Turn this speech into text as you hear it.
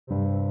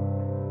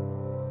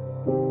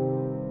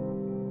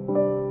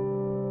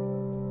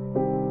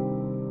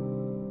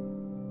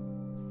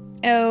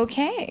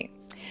Okay,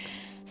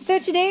 so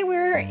today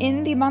we're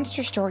in the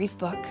Monster Stories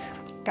book.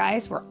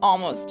 Guys, we're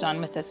almost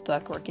done with this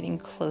book. We're getting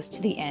close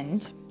to the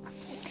end.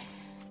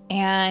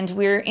 And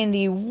we're in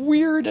the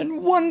Weird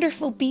and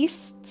Wonderful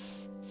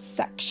Beasts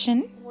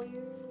section.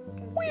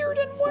 Weird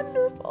and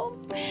wonderful.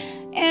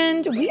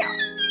 And we are...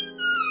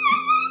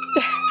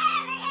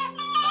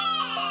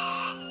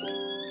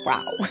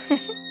 Wow.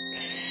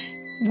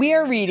 We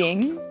are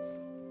reading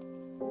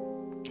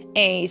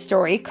a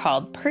story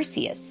called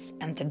Perseus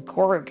and the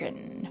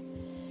Gorgon.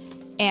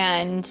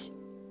 And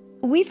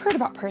we've heard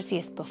about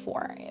Perseus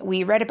before.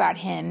 We read about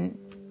him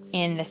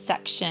in the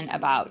section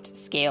about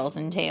scales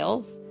and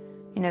tails.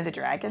 You know, the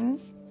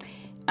dragons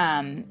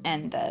and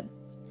the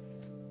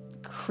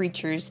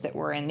creatures that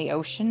were in the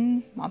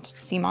ocean,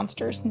 sea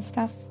monsters and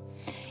stuff.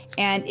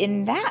 And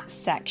in that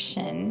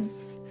section,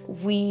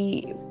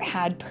 we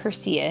had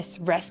Perseus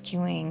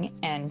rescuing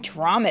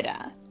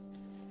Andromeda.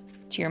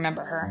 Do you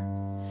remember her?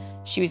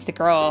 She was the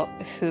girl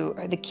who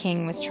the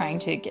king was trying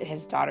to get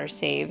his daughter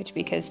saved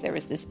because there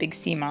was this big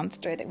sea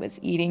monster that was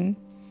eating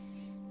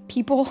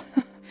people.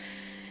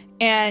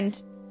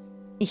 And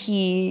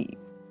he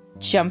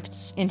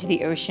jumped into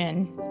the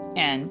ocean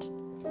and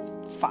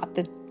fought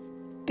the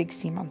big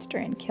sea monster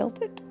and killed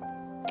it.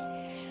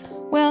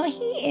 Well,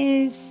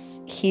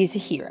 he's a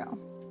hero.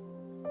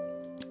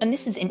 And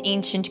this is an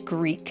ancient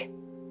Greek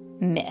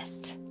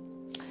myth.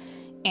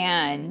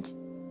 And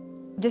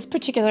this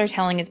particular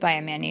telling is by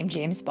a man named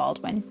James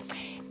Baldwin.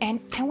 And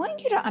I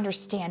want you to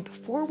understand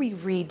before we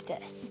read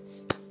this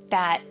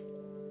that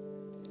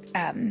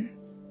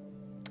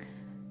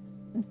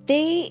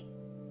the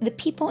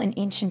people in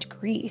ancient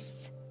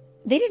Greece,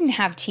 they didn't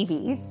have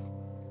TVs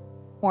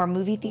or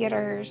movie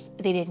theaters.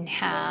 They didn't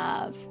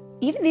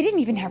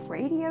even have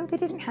radio. They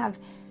didn't have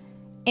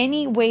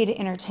any way to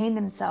entertain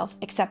themselves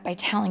except by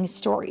telling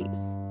stories.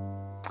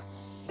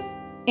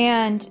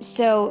 And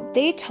so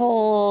they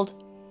told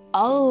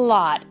a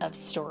lot of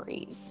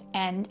stories,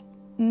 and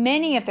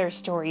many of their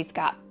stories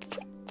got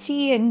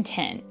pretty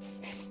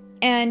intense.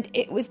 And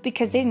it was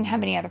because they didn't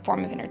have any other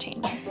form of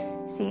entertainment.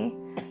 See?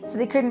 So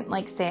they couldn't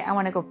say, I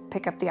want to go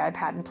pick up the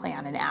iPad and play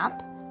on an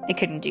app. They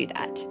couldn't do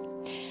that.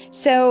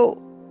 So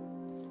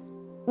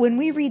when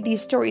we read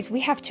these stories,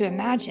 we have to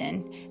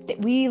imagine that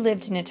we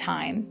lived in a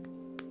time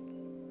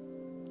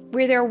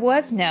where there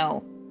was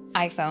no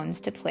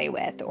iPhones to play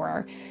with,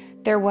 or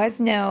there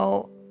was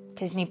no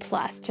Disney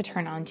Plus to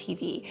turn on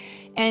TV.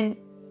 And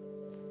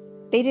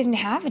they didn't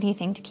have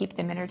anything to keep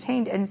them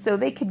entertained. And so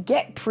they could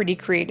get pretty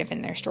creative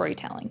in their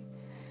storytelling.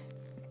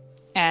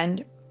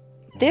 And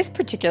this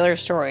particular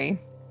story,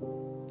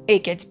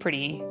 it gets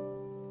pretty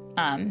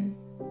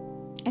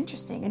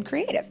interesting and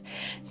creative.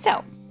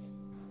 So,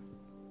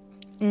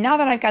 now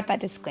that I've got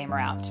that disclaimer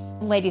out,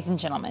 ladies and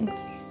gentlemen,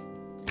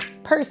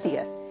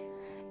 Perseus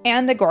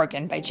and the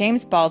Gorgon by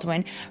James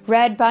Baldwin,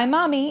 read by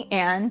Mommy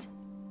and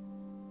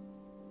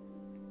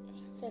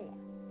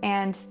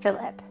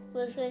Philip.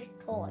 With his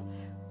toy.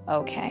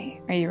 Okay,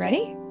 are you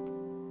ready?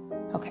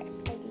 Okay.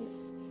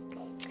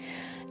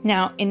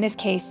 Now, in this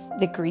case,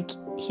 the Greek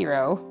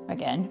hero,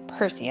 again,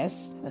 Perseus,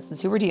 this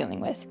is who we're dealing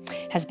with,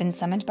 has been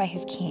summoned by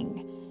his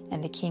king,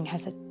 and the king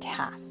has a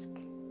task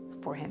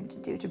for him to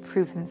do to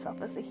prove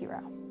himself as a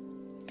hero.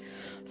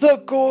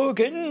 "The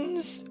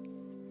Gorgons,"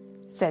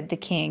 said the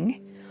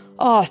king,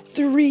 "are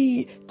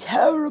 3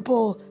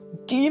 terrible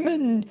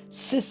demon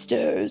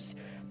sisters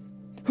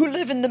who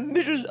live in the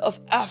middle of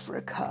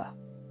Africa.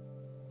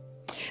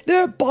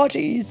 Their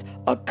bodies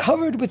are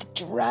covered with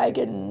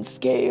dragon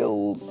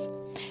scales.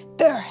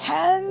 Their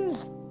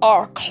hands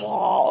are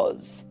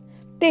claws.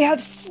 They have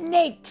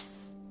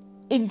snakes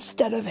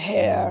instead of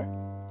hair.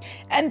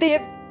 And they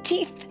have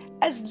teeth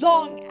as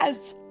long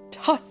as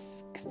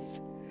tusks.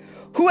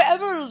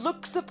 Whoever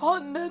looks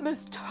upon them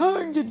is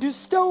turned into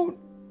stone.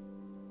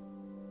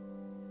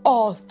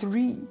 All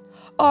 3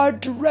 are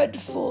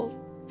dreadful,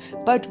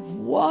 but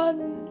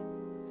one,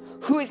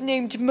 who is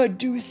named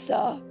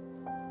Medusa,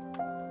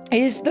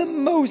 is the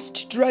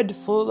most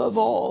dreadful of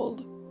all.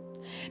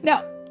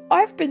 Now,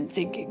 I've been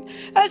thinking,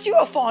 as you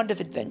are fond of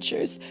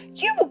adventures,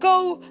 you will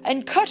go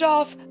and cut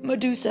off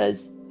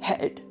Medusa's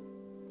head."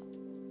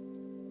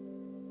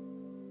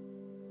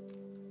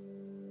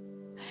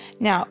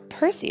 Now,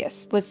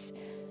 Perseus was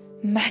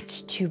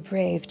much too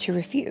brave to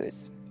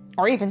refuse,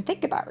 or even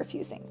think about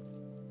refusing.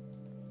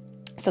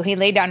 So he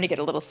lay down to get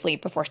a little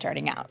sleep before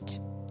starting out.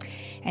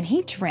 And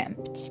he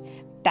dreamt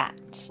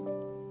that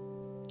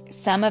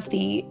some of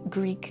the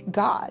Greek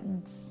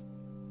gods,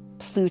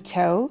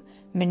 Pluto,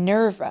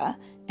 Minerva,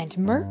 and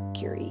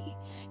Mercury,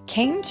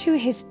 came to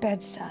his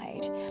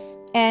bedside,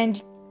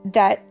 and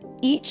that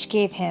each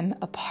gave him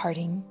a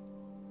parting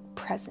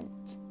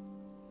present.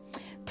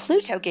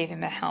 Pluto gave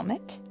him a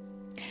helmet,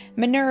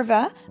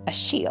 Minerva a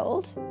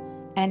shield,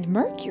 and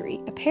Mercury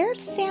a pair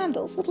of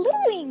sandals with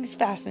little wings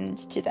fastened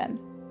to them.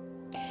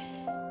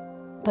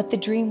 But the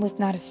dream was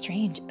not as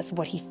strange as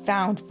what he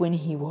found when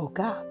he woke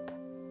up.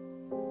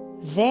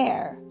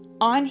 There,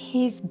 on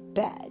his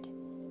bed,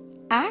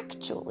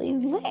 actually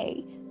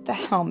lay the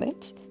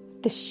helmet,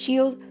 the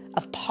shield,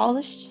 of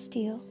polished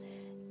steel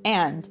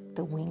and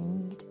the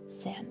winged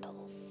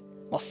sandals.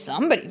 Well,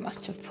 somebody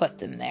must have put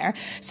them there.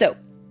 So,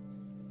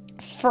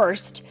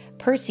 first,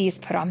 Perseus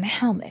put on the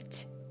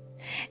helmet.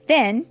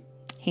 Then,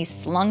 he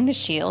slung the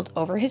shield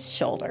over his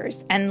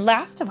shoulders, and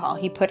last of all,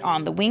 he put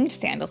on the winged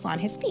sandals on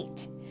his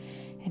feet.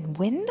 And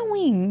when the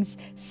wings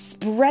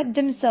spread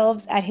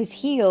themselves at his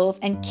heels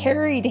and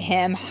carried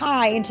him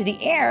high into the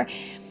air,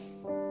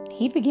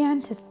 he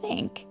began to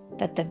think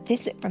that the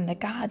visit from the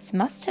gods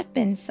must have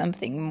been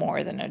something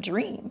more than a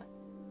dream.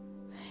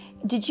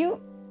 Did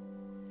you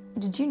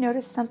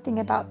notice something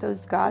about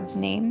those gods'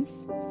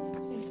 names?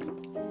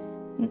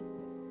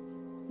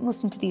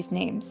 Listen to these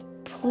names.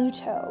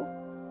 Pluto,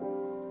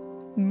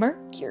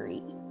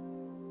 Mercury.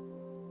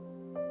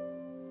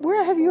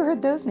 Where have you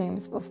heard those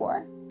names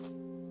before?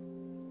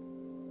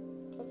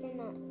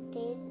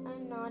 These are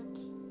not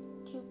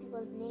two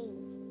people's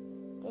names.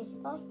 They're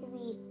supposed to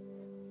be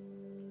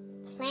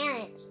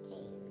planets'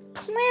 names.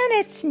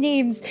 Planets'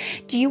 names.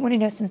 Do you want to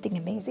know something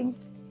amazing?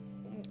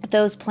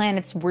 Those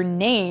planets were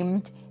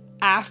named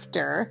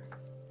after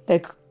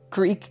the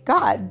Greek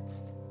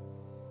gods.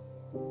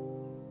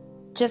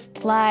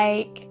 Just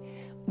like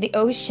the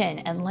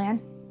ocean,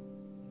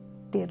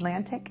 the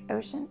Atlantic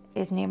Ocean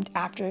is named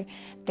after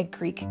the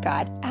Greek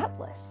god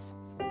Atlas.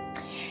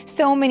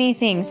 So many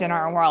things in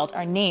our world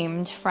are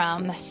named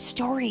from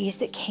stories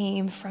that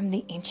came from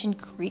the ancient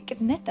Greek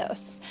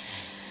mythos.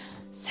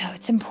 So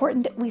it's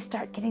important that we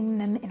start getting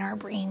them in our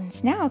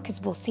brains now,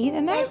 because we'll see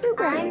them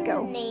everywhere we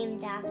go. I'm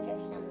named after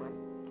someone.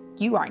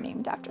 You are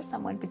named after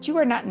someone, but you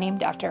are not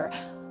named after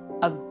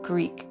a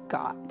Greek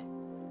god.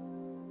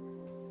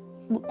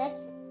 That's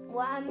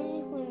what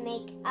happens if we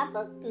make up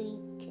a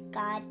Greek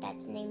god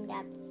that's named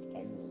after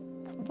me.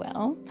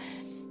 Well,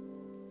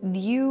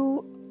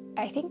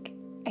 I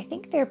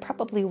think there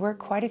probably were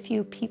quite a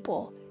few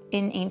people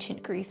in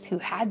ancient Greece who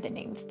had the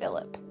name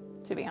Philip,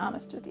 to be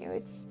honest with you.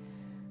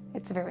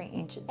 It's a very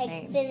ancient name.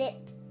 Like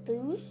Philip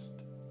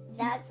Boost.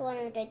 That's one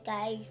of the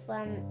guys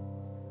from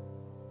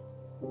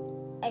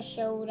a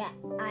show that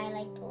I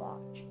like to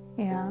watch.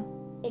 Yeah.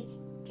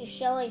 The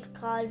show is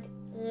called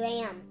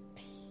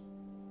Lamps.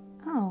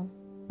 Oh,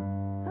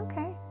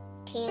 okay.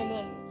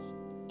 Cannons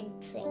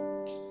and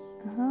tricks.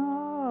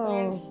 Oh,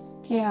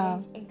 Lamps,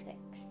 cannons, and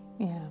tricks.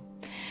 Yeah.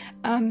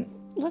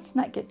 Let's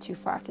not get too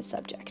far off the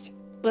subject.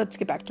 Let's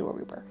get back to where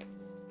we were.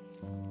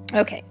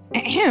 Okay.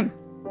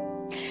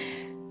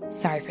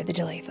 Sorry for the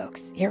delay,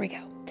 folks. Here we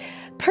go.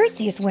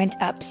 Perseus went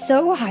up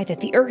so high that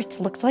the earth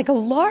looked like a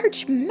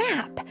large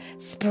map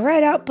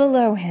spread out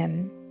below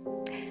him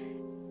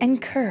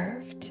and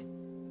curved.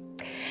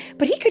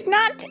 But he could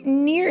not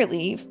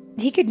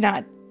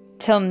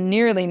till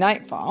nearly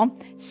nightfall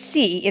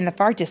see in the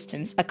far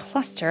distance a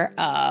cluster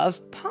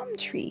of palm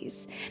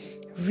trees.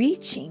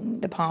 Reaching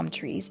the palm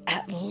trees,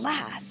 at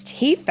last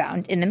he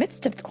found in the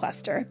midst of the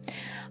cluster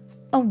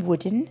a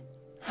wooden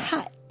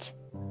hut.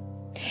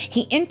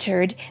 He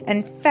entered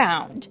and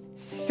found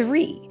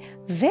 3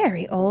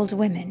 very old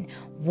women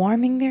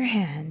warming their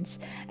hands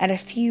at a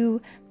few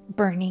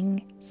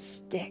burning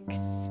sticks.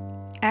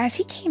 As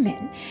he came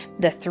in,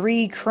 the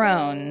 3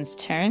 crones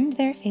turned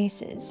their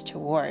faces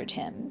toward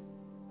him.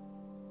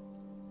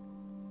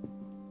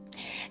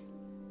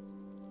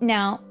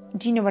 Now,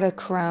 do you know what a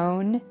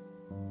crone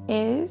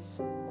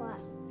is?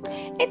 What?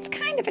 It's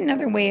kind of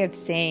another way of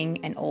saying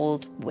an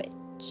old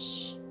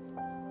witch.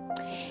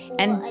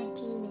 Or a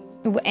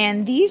demon.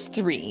 And these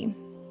 3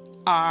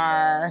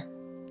 are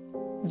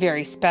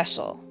very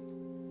special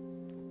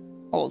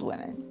old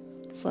women.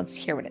 So let's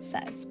hear what it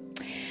says.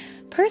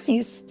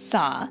 Perseus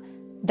saw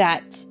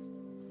that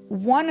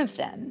one of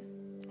them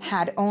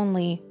had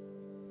only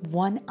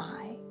one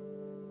eye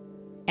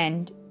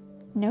and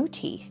no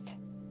teeth,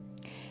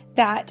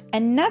 that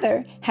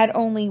another had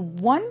only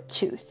one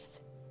tooth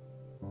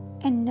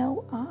and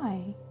no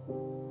eye,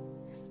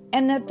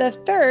 and that the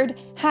third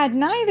had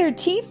neither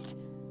teeth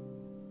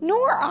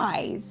nor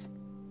eyes.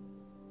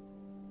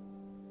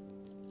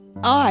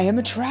 "I am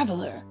a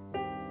traveler,"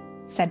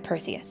 said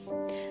Perseus,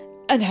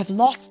 "and have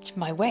lost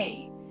my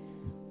way.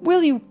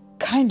 Will you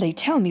kindly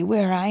tell me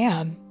where I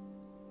am?"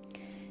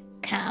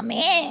 "Come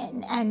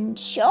in and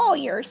show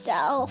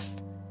yourself,"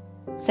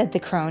 said the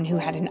crone who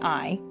had an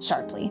eye,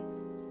 sharply.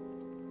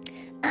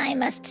 "I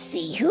must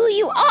see who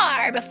you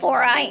are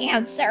before I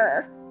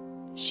answer,"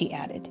 she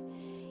added,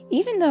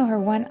 even though her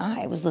one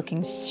eye was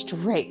looking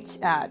straight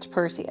at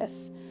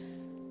Perseus.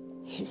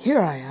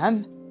 "Here I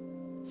am,"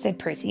 said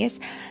Perseus,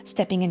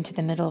 stepping into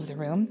the middle of the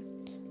room.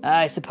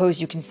 "I suppose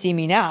you can see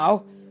me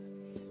now."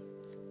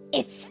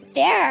 "It's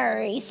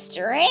very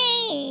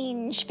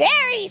strange,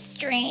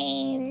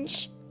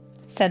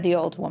 said the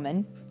old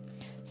woman.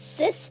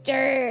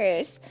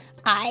 "Sisters,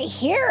 I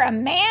hear a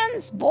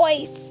man's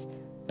voice,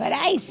 but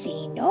I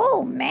see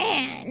no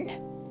man."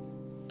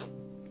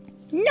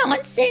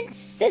 "Nonsense,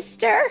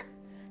 sister,"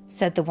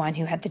 said the one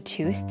who had the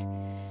tooth.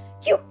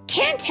 "You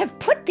can't have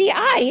put the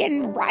eye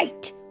in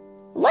right.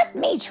 Let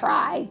me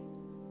try."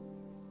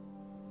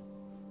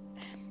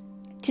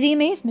 To the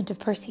amazement of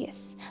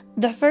Perseus,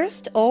 the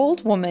first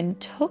old woman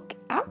took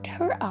out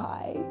her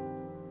eye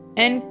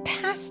and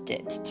passed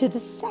it to the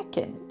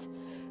second,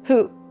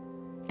 who,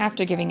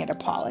 after giving it a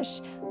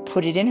polish,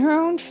 put it in her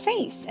own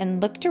face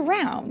and looked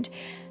around,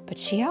 but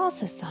she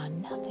also saw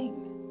nothing.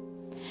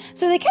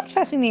 So they kept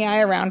passing the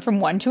eye around from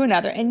one to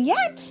another, and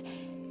yet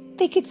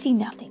they could see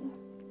nothing.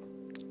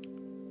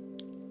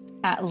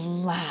 At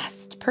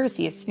last,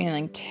 Perseus,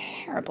 feeling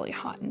terribly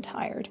hot and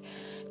tired,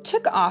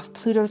 took off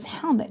Pluto's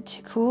helmet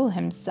to cool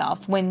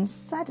himself when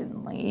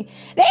suddenly,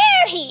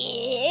 "There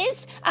he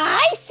is!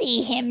 I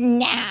see him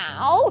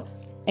now!"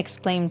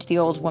 exclaimed the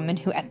old woman,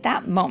 who at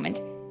that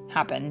moment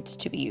happened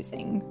to be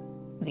using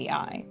the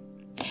eye.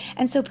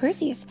 And so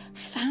Perseus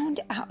found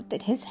out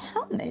that his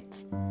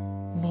helmet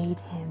made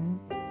him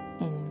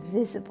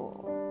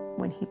invisible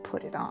when he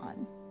put it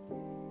on.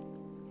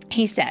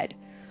 He said,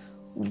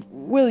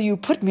 "Will you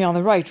put me on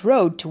the right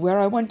road to where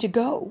I want to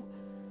go?"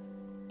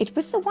 It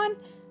was the one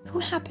who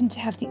happened to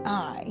have the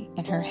eye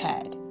in her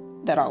head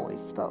that always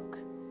spoke.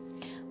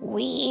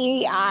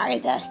 "We are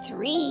the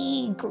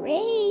 3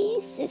 Gray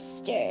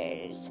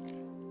Sisters.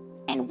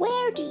 And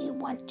where do you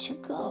want to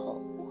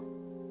go?"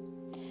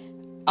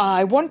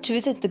 "I want to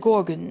visit the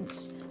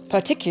Gorgons,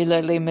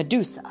 particularly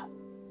Medusa,"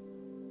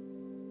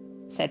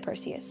 said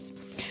Perseus.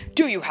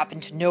 "Do you happen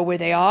to know where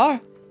they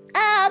are?"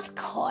 "Of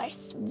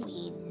course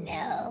we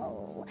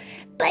know,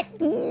 but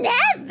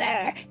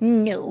never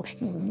will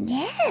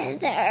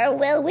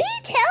we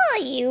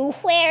tell you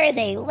where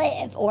they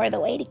live or the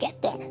way to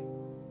get there.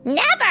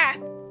 Never!"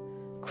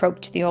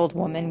 croaked the old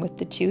woman with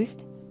the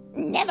tooth.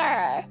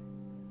 "Never!"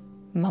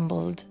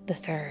 mumbled the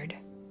third.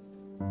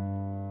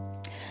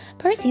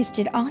 Perseus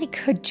did all he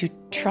could to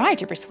try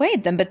to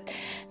persuade them, but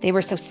they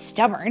were so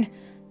stubborn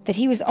that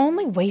he was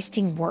only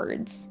wasting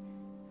words.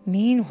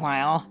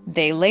 Meanwhile,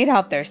 they laid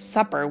out their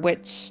supper,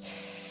 which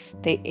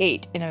they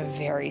ate in a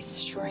very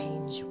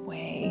strange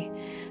way.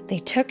 They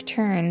took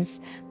turns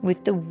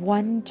with the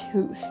one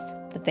tooth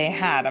that they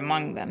had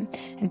among them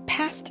and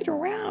passed it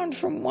around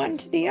from one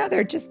to the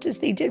other, just as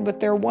they did with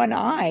their one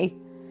eye.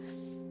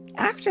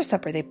 After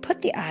supper, they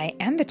put the eye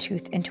and the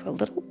tooth into a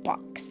little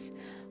box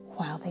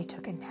while they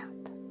took a nap.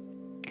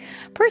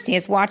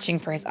 Perseus, watching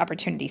for his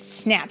opportunity,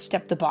 snatched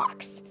up the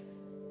box,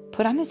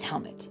 put on his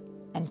helmet,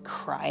 and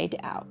cried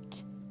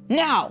out,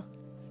 "Now,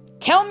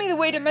 tell me the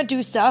way to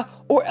Medusa,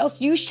 or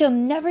else you shall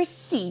never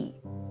see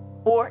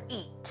or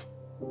eat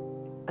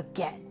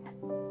again."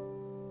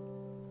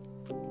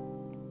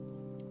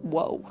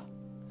 Whoa.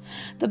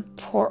 The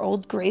poor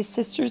old Gray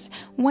Sisters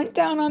went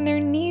down on their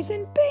knees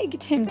and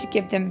begged him to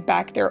give them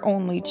back their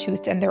only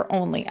tooth and their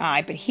only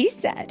eye, but he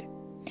said,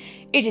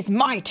 "It is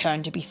my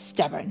turn to be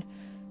stubborn.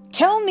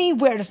 Tell me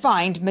where to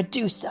find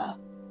Medusa."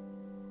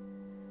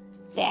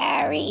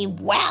 "Very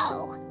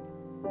well,"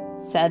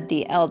 said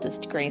the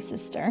eldest Gray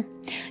Sister.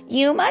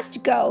 "You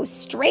must go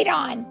straight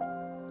on,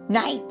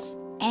 night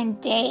and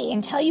day,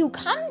 until you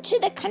come to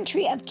the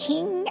country of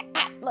King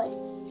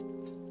Atlas.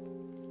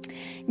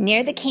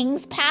 Near the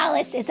king's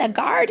palace is a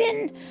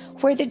garden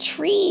where the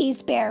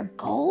trees bear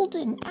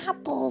golden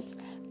apples,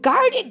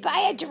 guarded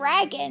by a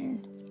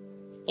dragon.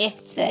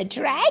 If the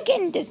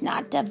dragon does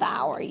not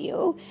devour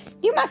you,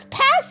 you must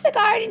pass the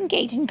garden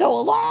gate and go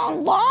a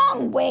long,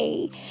 long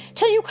way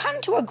till you come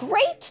to a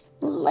great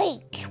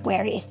lake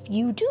where, if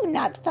you do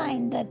not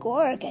find the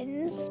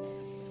Gorgons,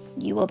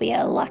 you will be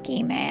a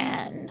lucky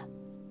man."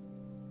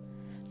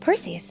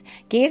 Perseus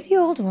gave the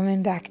old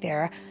woman back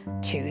their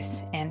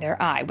tooth and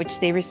their eye, which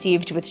they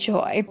received with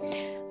joy,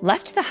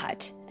 left the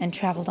hut, and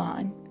traveled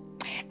on.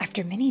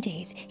 After many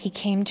days, he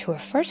came to a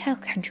fertile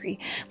country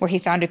where he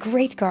found a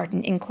great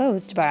garden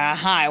enclosed by a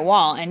high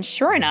wall, and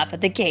sure enough,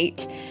 at the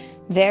gate,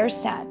 there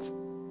sat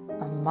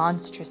a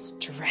monstrous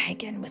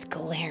dragon with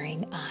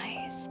glaring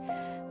eyes.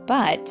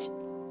 But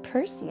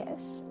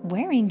Perseus,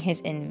 wearing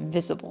his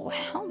invisible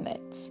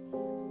helmet,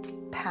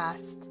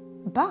 passed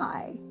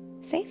by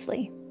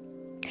safely.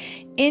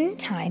 In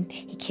time,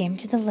 he came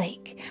to the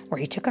lake, where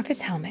he took off his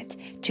helmet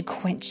to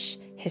quench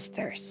his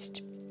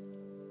thirst.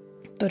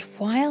 But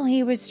while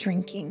he was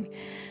drinking,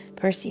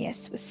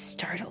 Perseus was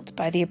startled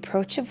by the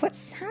approach of what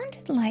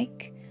sounded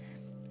like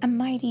a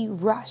mighty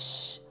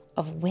rush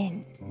of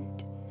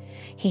wind.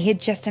 He had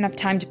just enough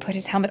time to put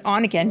his helmet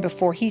on again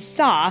before he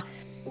saw,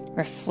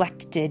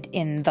 reflected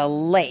in the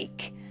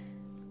lake,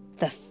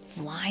 the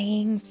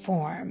flying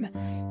form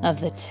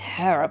of the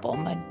terrible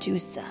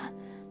Medusa,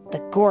 the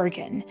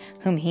Gorgon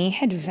whom he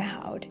had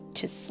vowed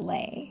to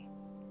slay.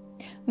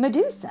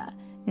 Medusa,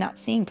 not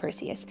seeing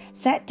Perseus,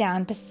 sat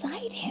down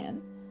beside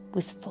him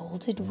with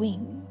folded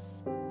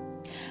wings.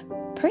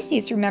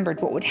 Perseus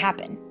remembered what would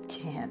happen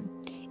to him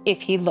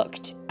if he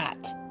looked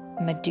at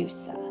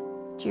Medusa.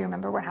 Do you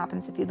remember what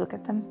happens if you look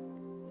at them?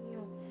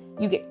 No.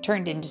 You get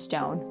turned into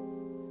stone.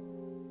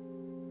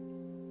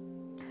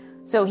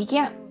 So he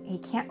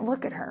can't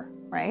look at her,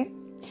 right?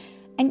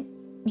 And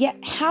yet,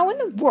 how in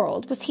the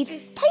world was he to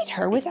fight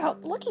her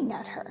without looking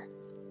at her?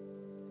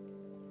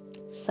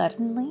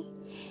 Suddenly,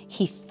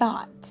 he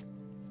thought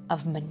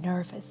of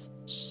Minerva's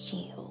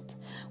shield,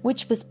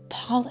 which was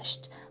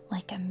polished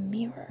like a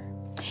mirror.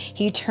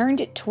 He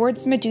turned it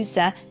towards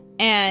Medusa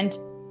and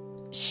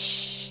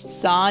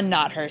saw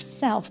not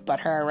herself but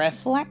her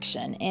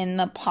reflection in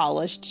the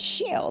polished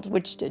shield,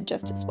 which did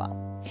just as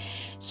well.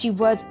 She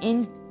was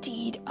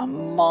indeed a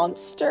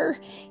monster,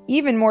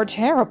 even more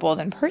terrible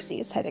than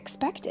Perseus had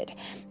expected.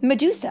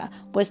 Medusa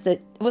was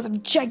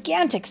of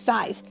gigantic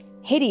size,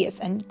 hideous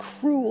and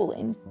cruel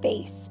in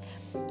face,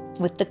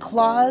 with the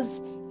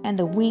claws and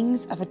the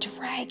wings of a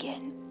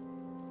dragon,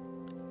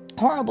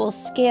 horrible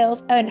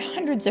scales, and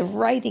hundreds of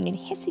writhing and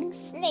hissing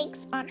snakes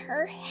on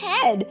her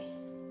head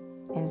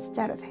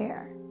instead of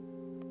hair.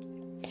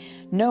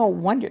 No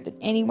wonder that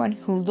anyone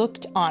who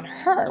looked on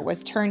her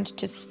was turned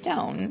to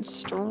stone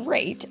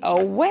straight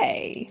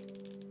away.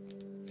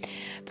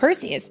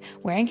 Perseus,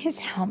 wearing his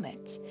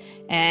helmet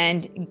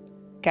and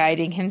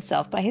guiding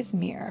himself by his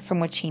mirror, from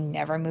which he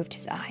never moved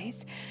his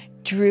eyes,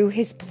 drew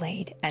his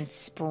blade and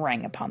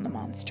sprang upon the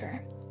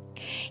monster.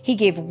 He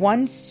gave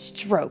one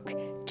stroke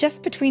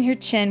just between her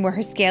chin where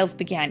her scales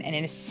began, and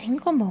in a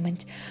single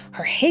moment,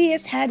 her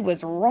hideous head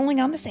was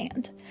rolling on the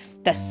sand.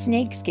 The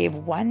snakes gave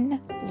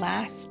one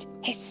last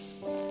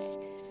hiss,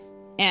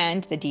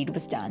 and the deed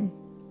was done.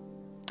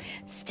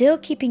 Still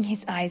keeping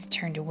his eyes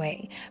turned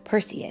away,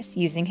 Perseus,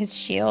 using his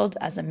shield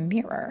as a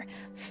mirror,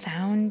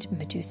 found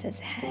Medusa's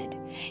head.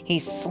 He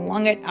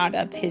slung it out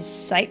of his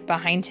sight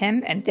behind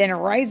him, and then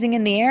rising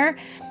in the air,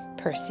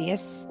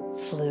 Perseus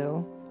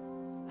flew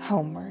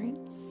homewards.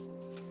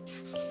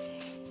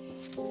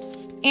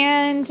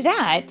 And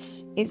that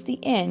is the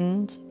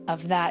end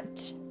of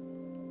that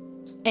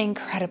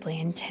incredibly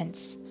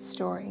intense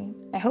story.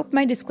 I hope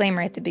my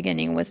disclaimer at the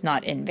beginning was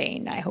not in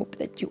vain. I hope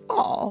that you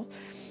all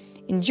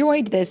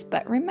enjoyed this,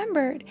 but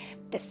remembered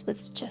this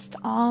was just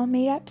all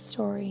made up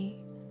story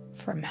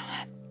from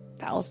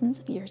thousands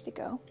of years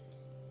ago.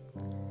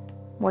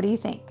 What do you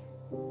think?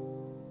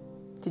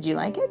 Did you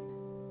like it?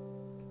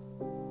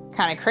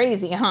 Kind of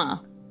crazy, huh?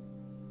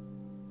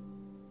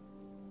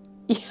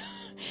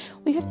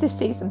 We have to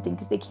say something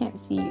because they can't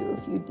see you.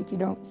 If you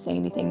don't say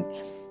anything,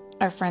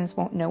 our friends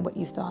won't know what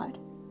you thought.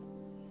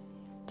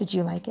 Did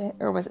you like it,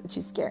 or was it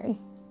too scary?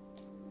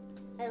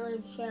 It was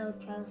so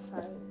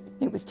terrifying.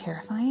 It was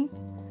terrifying?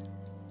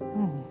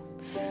 Oh.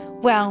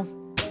 Well,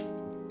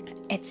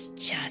 it's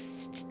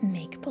just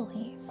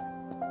make-believe.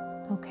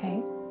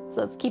 Okay? So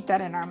let's keep that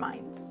in our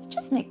minds.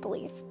 Just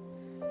make-believe.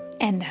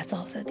 And that's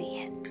also the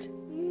end.